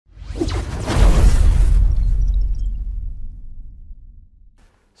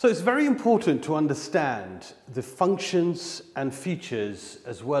So it's very important to understand the functions and features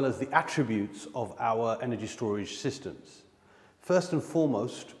as well as the attributes of our energy storage systems. First and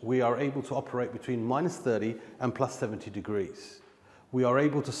foremost, we are able to operate between -30 and +70 degrees. We are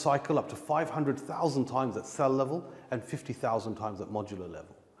able to cycle up to 500,000 times at cell level and 50,000 times at modular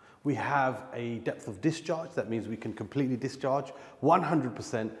level. We have a depth of discharge, that means we can completely discharge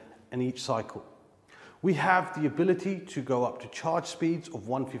 100% in each cycle. We have the ability to go up to charge speeds of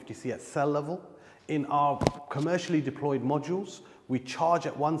 150 C at cell level. In our commercially deployed modules, we charge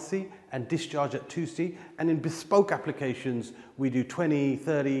at 1 C and discharge at 2 C, and in bespoke applications, we do 20,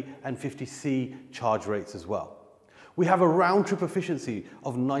 30, and 50 C charge rates as well. We have a round-trip efficiency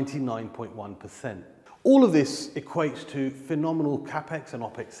of 99.1%. All of this equates to phenomenal CapEx and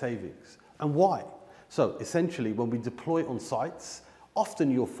OpEx savings. And why? So essentially, when we deploy on sites,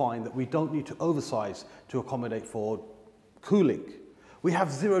 often you'll find that we don't need to oversize to accommodate for cooling. We have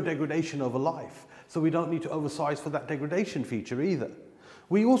zero degradation over life, so we don't need to oversize for that degradation feature either.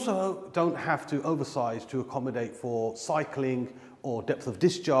 We also don't have to oversize to accommodate for cycling or depth of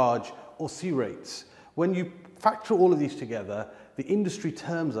discharge or C rates. When you factor all of these together, the industry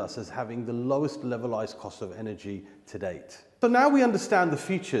terms us as having the lowest levelized cost of energy to date. So now we understand the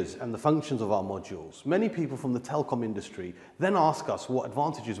features and the functions of our modules. Many people from the telecom industry then ask us what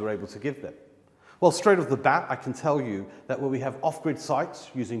advantages we're able to give them. Well, straight off the bat, I can tell you that where we have off-grid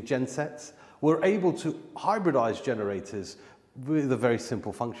sites using gensets, we're able to hybridize generators with a very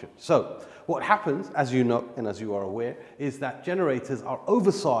simple function. So what happens, as you know and as you are aware, is that generators are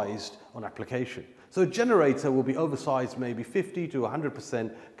oversized on application. So a generator will be oversized maybe 50 to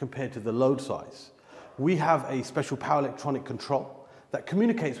 100% compared to the load size. We have a special power electronic control that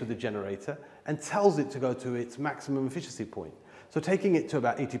communicates with the generator and tells it to go to its maximum efficiency point, so taking it to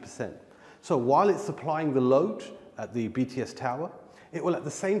about 80%. So while it's supplying the load at the BTS tower, it will at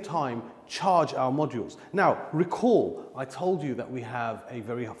the same time charge our modules. Now, recall, I told you that we have a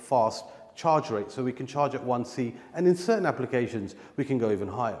very fast charge rate, so we can charge at 1 C, and in certain applications, we can go even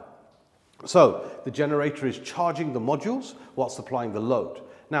higher. So the generator is charging the modules while supplying the load.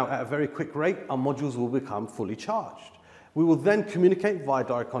 Now, at a very quick rate, our modules will become fully charged. We will then communicate via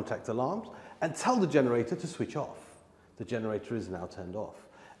direct contact alarms and tell the generator to switch off. The generator is now turned off.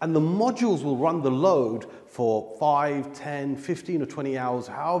 And the modules will run the load for 5, 10, 15 or 20 hours,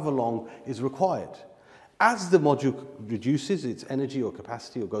 however long is required. As the module reduces its energy or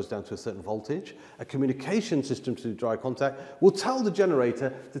capacity or goes down to a certain voltage, a communication system to direct contact will tell the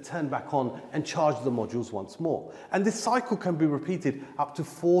generator to turn back on and charge the modules once more. And this cycle can be repeated up to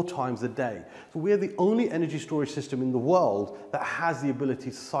 4 times a day. So we are the only energy storage system in the world that has the ability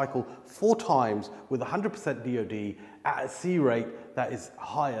to cycle 4 times with 100% DoD at a C rate that is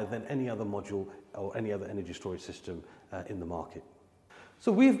higher than any other module or any other energy storage system in the market.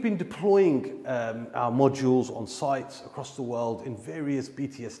 So we've been deploying our modules on sites across the world in various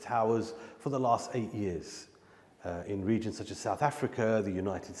BTS towers for the last 8 years, in regions such as South Africa, the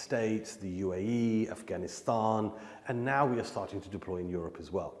United States, the UAE, Afghanistan, and now we are starting to deploy in Europe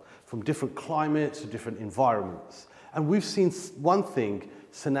as well, from different climates to different environments. And we've seen one thing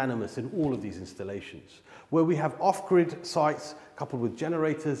synonymous in all of these installations. Where we have off-grid sites coupled with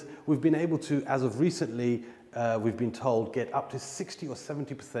generators, we've been able to, as of recently, we've been told, get up to 60 or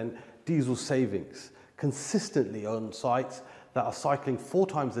 70% diesel savings consistently on sites that are cycling 4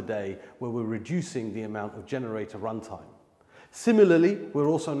 times a day, where we're reducing the amount of generator runtime. Similarly, we're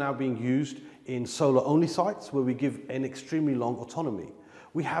also now being used in solar-only sites where we give an extremely long autonomy.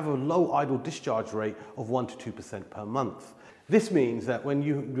 We have a low idle discharge rate of 1 to 2% per month. This means that when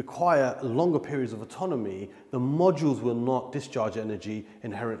you require longer periods of autonomy, the modules will not discharge energy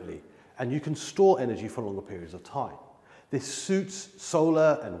inherently, and you can store energy for longer periods of time. This suits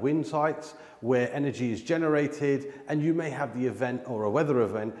solar and wind sites where energy is generated, and you may have the event or a weather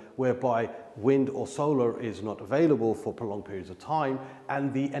event whereby wind or solar is not available for prolonged periods of time,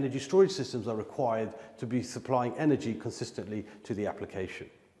 and the energy storage systems are required to be supplying energy consistently to the application.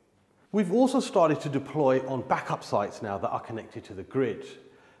 We've also started to deploy on backup sites now that are connected to the grid.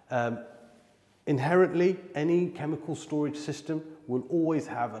 Inherently, any chemical storage system will always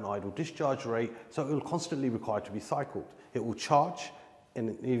have an idle discharge rate, so it will constantly require to be cycled. It will charge,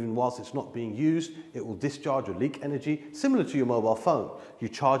 and even whilst it's not being used, it will discharge or leak energy, similar to your mobile phone. You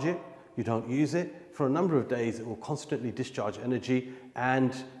charge it, you don't use it, for a number of days it will constantly discharge energy,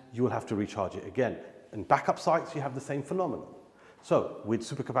 and you will have to recharge it again. In backup sites, you have the same phenomenon. So with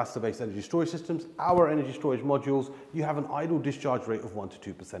supercapacitor-based energy storage systems, our energy storage modules, you have an idle discharge rate of 1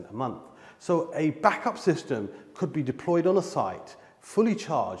 to 2% a month. So a backup system could be deployed on a site fully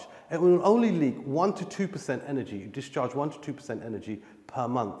charged, it will only leak 1 to 2% energy, discharge 1 to 2% energy per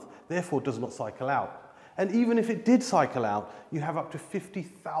month, therefore does not cycle out. And even if it did cycle out, you have up to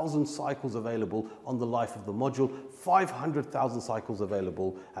 50,000 cycles available on the life of the module, 500,000 cycles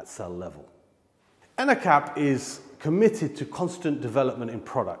available at cell level. ENERCAP is committed to constant development in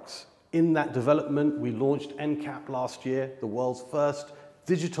products. In that development, we launched ENCAP last year, the world's first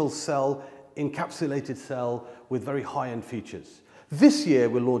digital cell, encapsulated cell with very high-end features. This year,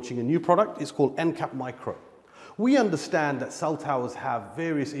 we're launching a new product. It's called ENCAP Micro. We understand that cell towers have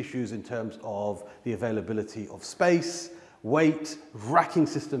various issues in terms of the availability of space, weight, racking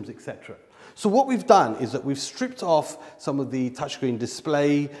systems, etc. So what we've done is that we've stripped off some of the touchscreen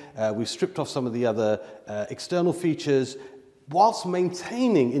display, we've stripped off some of the other external features, whilst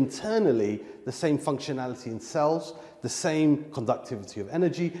maintaining internally the same functionality in cells, the same conductivity of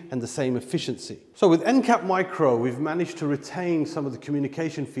energy, and the same efficiency. So with ENCAP Micro, we've managed to retain some of the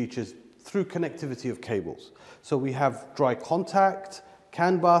communication features through connectivity of cables. So we have dry contact,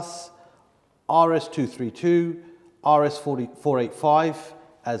 CAN bus, RS232, RS485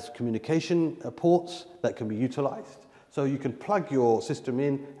 as communication ports that can be utilized. So you can plug your system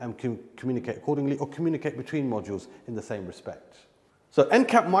in and can communicate accordingly or communicate between modules in the same respect. So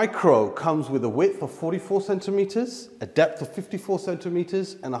ENCAP Micro comes with a width of 44 centimeters, a depth of 54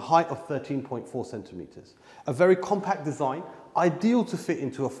 centimeters, and a height of 13.4 centimeters. A very compact design, ideal to fit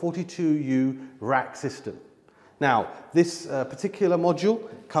into a 42U rack system. Now, this particular module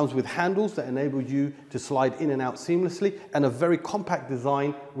comes with handles that enable you to slide in and out seamlessly, and a very compact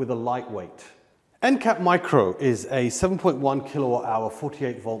design with a lightweight. ENCAP Micro is a 7.1 kilowatt hour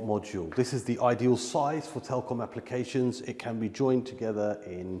 48 volt module. This is the ideal size for telecom applications. It can be joined together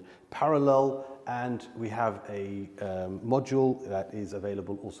in parallel, and we have a module that is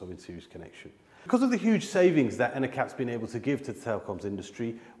available also in series connection. Because of the huge savings that ENERCAP's been able to give to the telecoms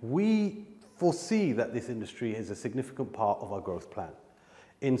industry, we foresee that this industry is a significant part of our growth plan.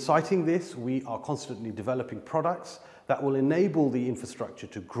 In citing this, we are constantly developing products that will enable the infrastructure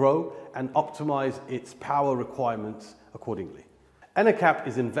to grow and optimize its power requirements accordingly. ENERCAP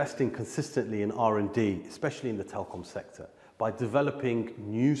is investing consistently in R&D, especially in the telecom sector, by developing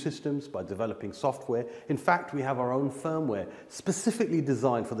new systems, by developing software. In fact, we have our own firmware specifically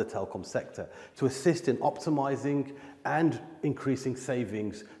designed for the telecom sector to assist in optimizing and increasing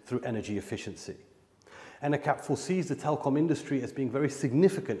savings through energy efficiency. ENERCAP foresees the telecom industry as being very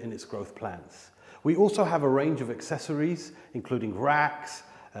significant in its growth plans. We also have a range of accessories, including racks,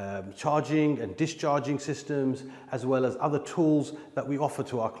 charging and discharging systems, as well as other tools that we offer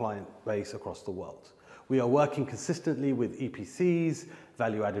to our client base across the world. We are working consistently with EPCs,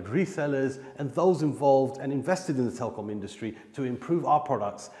 value-added resellers, and those involved and invested in the telecom industry to improve our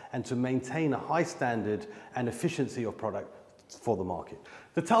products and to maintain a high standard and efficiency of product for the market.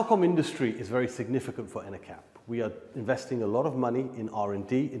 The telecom industry is very significant for ENERCAP. We are investing a lot of money in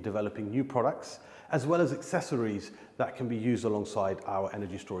R&D, in developing new products, as well as accessories that can be used alongside our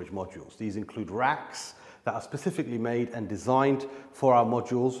energy storage modules. These include racks that are specifically made and designed for our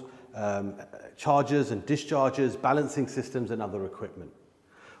modules, chargers and dischargers, balancing systems, and other equipment.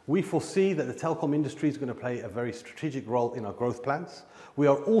 We foresee that the telecom industry is going to play a very strategic role in our growth plans. We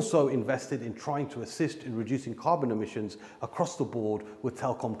are also invested in trying to assist in reducing carbon emissions across the board with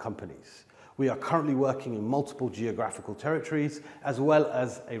telecom companies. We are currently working in multiple geographical territories, as well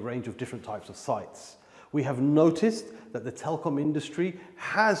as a range of different types of sites. We have noticed that the telecom industry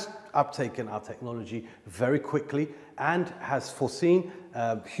has uptaken our technology very quickly and has foreseen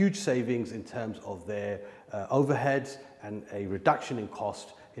huge savings in terms of their overheads and a reduction in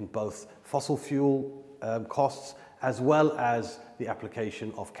cost in both fossil fuel costs, as well as the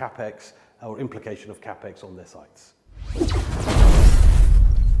application of CapEx or implication of CapEx on their sites.